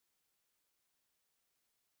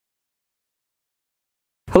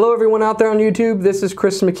Hello everyone out there on YouTube, this is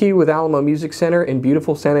Chris McKee with Alamo Music Center in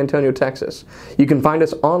beautiful San Antonio, Texas. You can find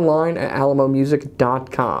us online at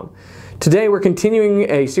alamomusic.com. Today we're continuing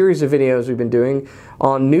a series of videos we've been doing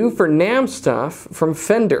on new for NAMM stuff from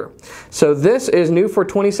Fender. So this is new for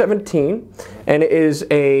 2017 and it is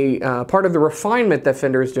a part of the refinement that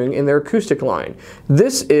Fender is doing in their acoustic line.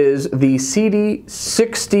 This is the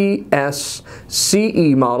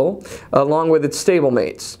CD60SCE model along with its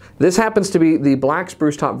stablemates. This happens to be the black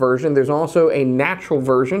spruce top version. There's also a natural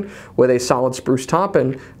version with a solid spruce top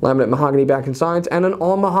and laminate mahogany back and sides, and an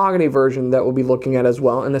all mahogany version that we'll be looking at as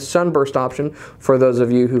well, and a sunburst option for those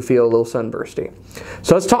of you who feel a little sunbursty.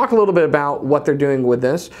 So let's talk a little bit about what they're doing with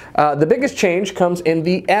this. The biggest change comes in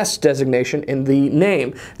the S designation in the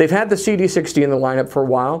name. They've had the CD60 in the lineup for a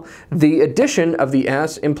while. The addition of the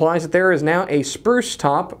S implies that there is now a spruce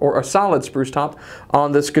top, or a solid spruce top,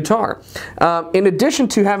 on this guitar. In addition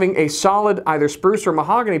to having a solid either spruce or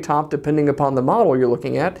mahogany top, depending upon the model you're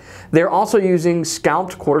looking at, they're also using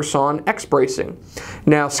scalped quarter sawn X bracing.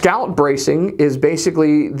 Now, scalp bracing is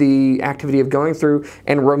basically the activity of going through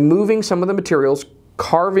and removing some of the materials,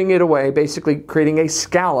 carving it away, basically creating a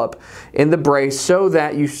scallop in the brace so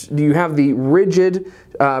that you have the rigid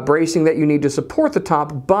bracing that you need to support the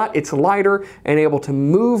top, but it's lighter and able to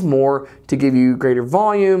move more to give you greater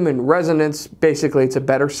volume and resonance. Basically, it's a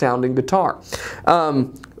better sounding guitar.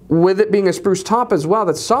 With it being a spruce top as well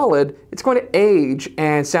that's solid, it's going to age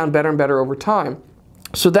and sound better and better over time.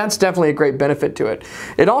 So that's definitely a great benefit to it.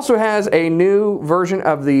 It also has a new version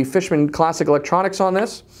of the Fishman classic electronics on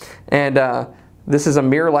this, and this is a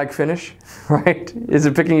mirror-like finish, right? Is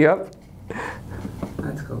it picking you up?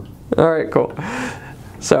 That's cool. All right, cool.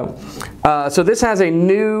 So this has a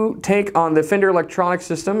new take on the Fender electronic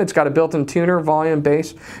system. It's got a built-in tuner, volume,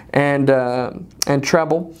 bass, and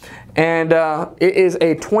treble. And it is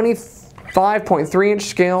a 25.3-inch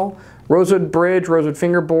scale, rosewood bridge, rosewood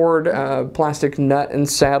fingerboard, plastic nut and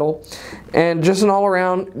saddle, and just an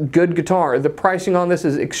all-around good guitar. The pricing on this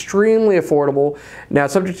is extremely affordable. Now,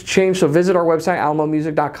 it's subject to change, so visit our website,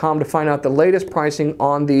 alamomusic.com, to find out the latest pricing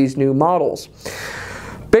on these new models.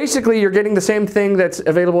 Basically, you're getting the same thing that's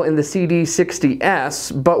available in the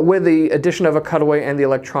CD60S, but with the addition of a cutaway and the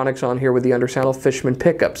electronics on here with the undersaddle Fishman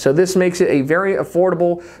pickup. So this makes it a very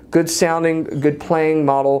affordable, good sounding, good playing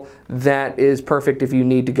model that is perfect if you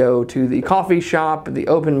need to go to the coffee shop, the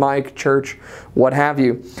open mic, church, what have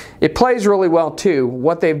you. It plays really well too.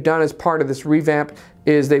 What they've done as part of this revamp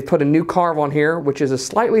is they've put a new carve on here, which is a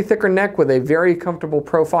slightly thicker neck with a very comfortable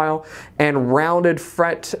profile and rounded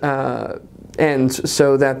fret ends,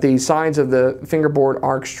 so that the sides of the fingerboard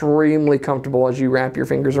are extremely comfortable as you wrap your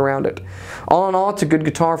fingers around it. All in all, it's a good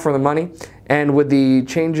guitar for the money, and with the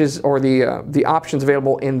changes or the options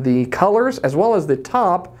available in the colors as well as the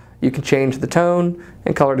top, you can change the tone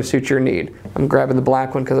and color to suit your need. I'm grabbing the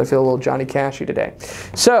black one because I feel a little Johnny Cashy today.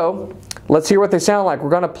 So let's hear what they sound like. We're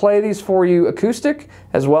going to play these for you acoustic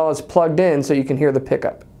as well as plugged in so you can hear the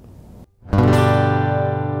pickup.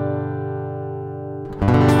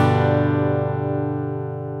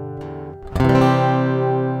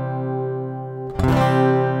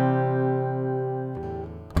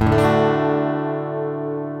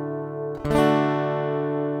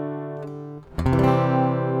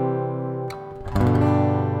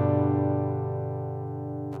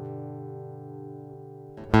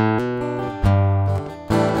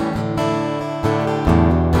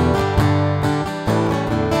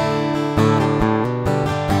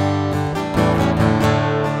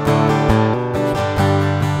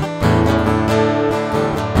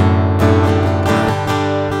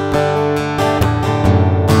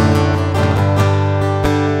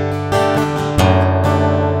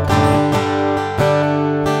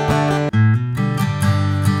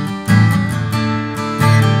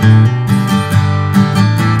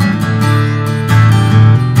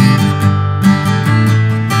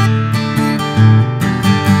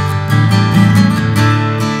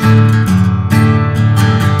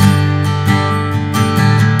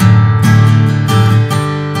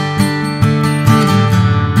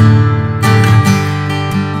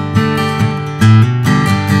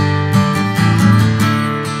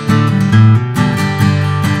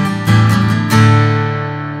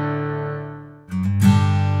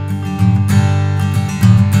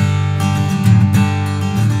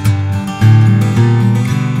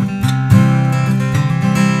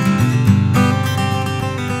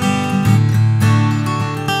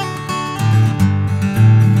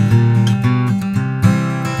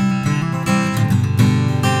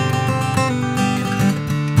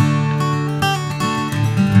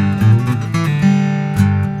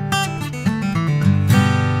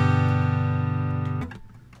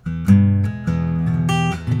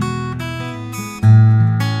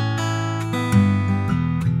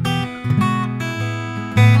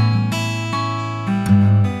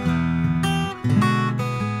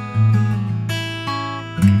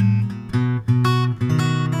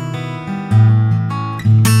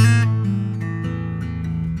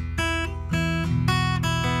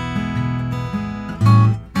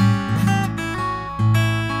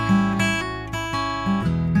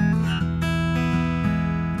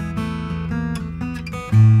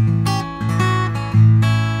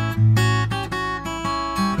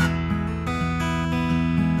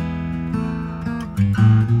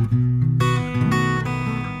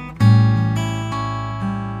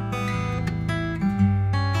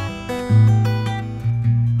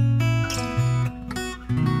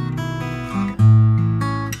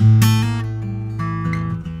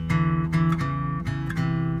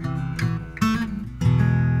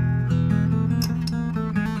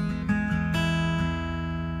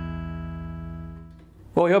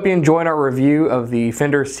 Well, we hope you enjoyed our review of the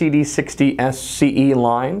Fender CD60SCE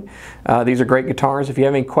line. These are great guitars. If you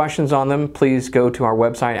have any questions on them, please go to our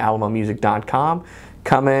website, alamomusic.com.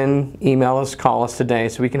 Come in, email us, call us today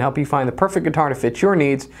so we can help you find the perfect guitar to fit your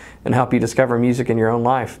needs and help you discover music in your own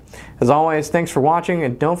life. As always, thanks for watching,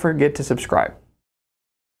 and don't forget to subscribe.